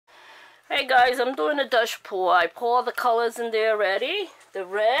Hey guys, I'm doing a Dutch pour. I pour the colors in there already. The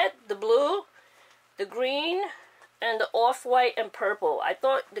red, the blue, the green, and the off-white and purple. I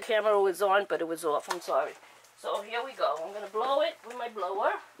thought the camera was on, but it was off. I'm sorry. So here we go. I'm going to blow it with my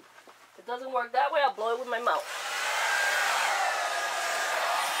blower. If it doesn't work that way, I'll blow it with my mouth.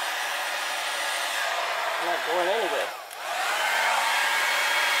 I'm not going anywhere.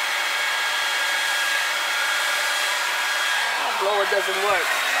 My blower doesn't work.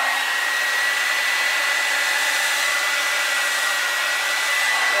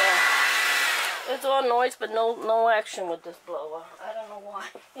 It's all noise, but no action with this blower. I don't know why.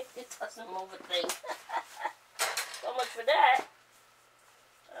 It doesn't move a thing. So much for that.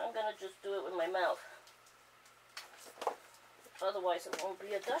 I'm gonna just do it with my mouth. Otherwise, it won't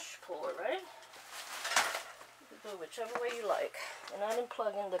be a Dutch pour, right? You can do it whichever way you like. And I didn't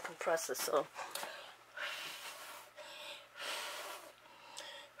plug in the compressor, so.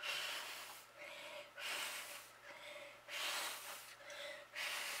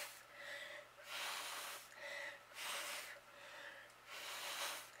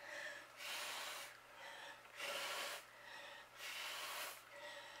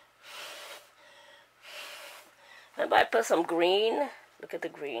 If I put some green, look at the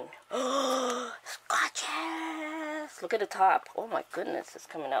green. Oh, it's gorgeous. Look at the top. Oh my goodness, it's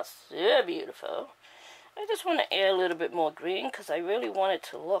coming out so beautiful. I just want to add a little bit more green because I really want it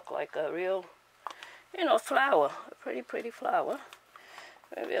to look like a real, you know, flower. A pretty flower.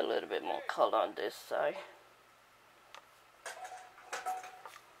 Maybe a little bit more color on this side.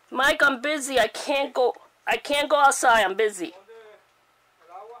 Mike, I'm busy. I can't go outside. I'm busy.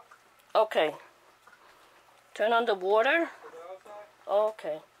 Okay. Turn on the water. Oh,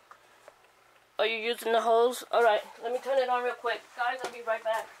 okay. Are you using the hose? Alright, let me turn it on real quick. Guys, I'll be right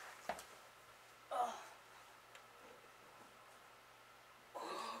back. Oh.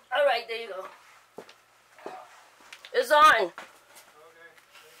 Alright, there you go. It's on.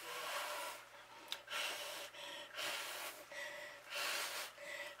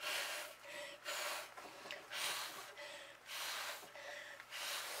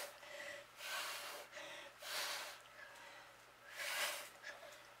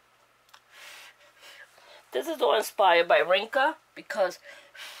 This is all inspired by Rinka because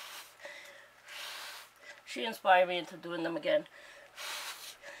she inspired me into doing them again.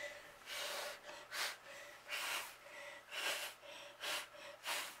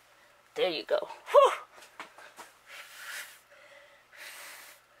 There you go. Whew.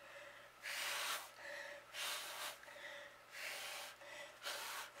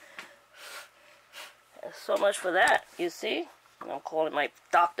 And so much for that, you see? And I'm calling my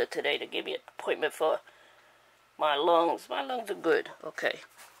doctor today to give me an appointment for my lungs. My lungs are good. Okay.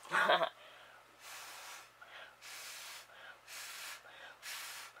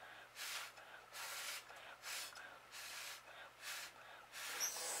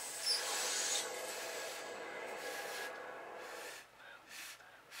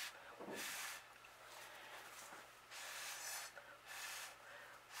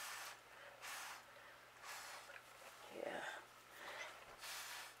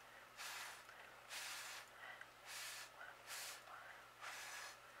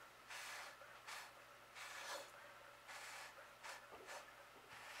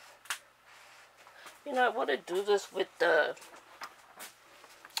 You know, I want to do this with the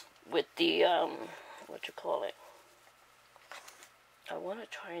what you call it? I want to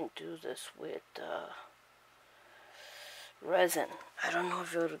try and do this with resin. I don't know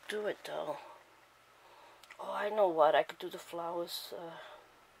if it'll do it though. Oh, I know what. I could do the flowers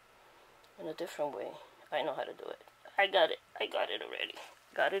in a different way. I know how to do it. I got it. I got it already.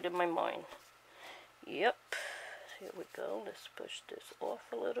 Got it in my mind. Yep. Here we go. Let's push this off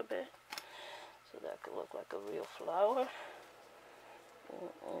a little bit. So that could look like a real flower. And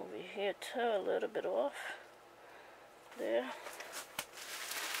over here too, a little bit off. There.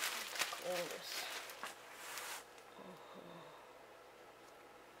 Clean this.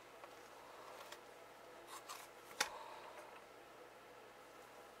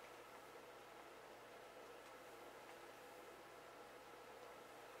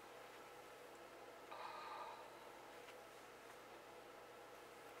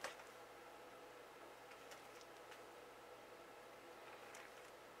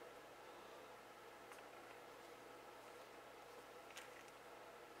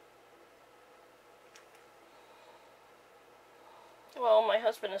 Well, my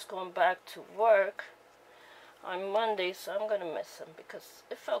husband is going back to work on Monday, so I'm going to miss him because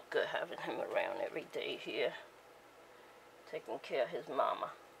it felt good having him around every day here, taking care of his mama,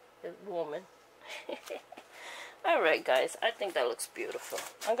 his woman. Alright guys, I think that looks beautiful.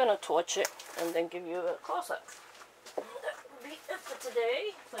 I'm gonna torch it and then give you a close-up. That will be it for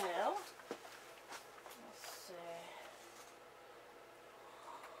today, for now. Let's see.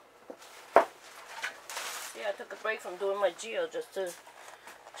 Yeah, I took a break from doing my geo just to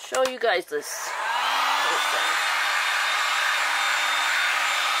show you guys this whole thing.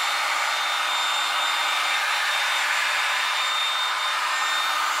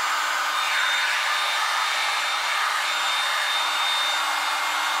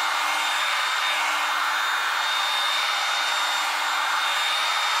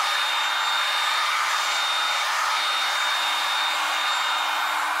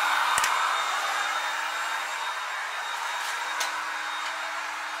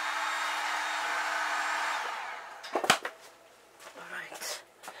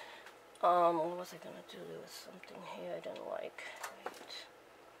 What was I gonna do? There was something here I didn't like. Wait.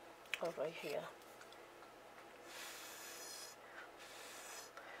 Oh, right here.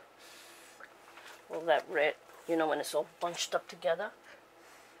 Well, that red, you know, when it's all bunched up together,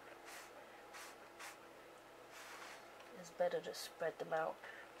 it's better to spread them out.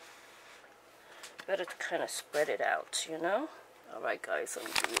 Better to kind of spread it out, you know? Alright guys, let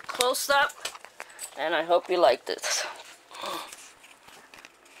me give you a close-up, and I hope you like this.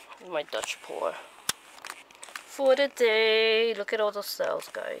 My Dutch pour for the day. Look at all those cells,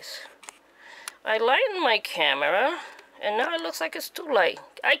 guys. I lightened my camera and now it looks like it's too light.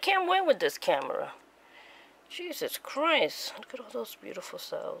 I can't win with this camera. Jesus Christ, look at all those beautiful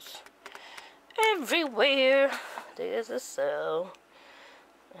cells everywhere. There's a cell,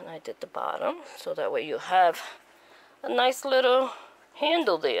 and I did the bottom so that way you have a nice little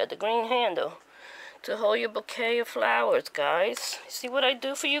handle there, the green handle, to hold your bouquet of flowers, guys. See what I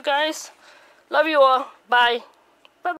do for you guys? Love you all. Bye.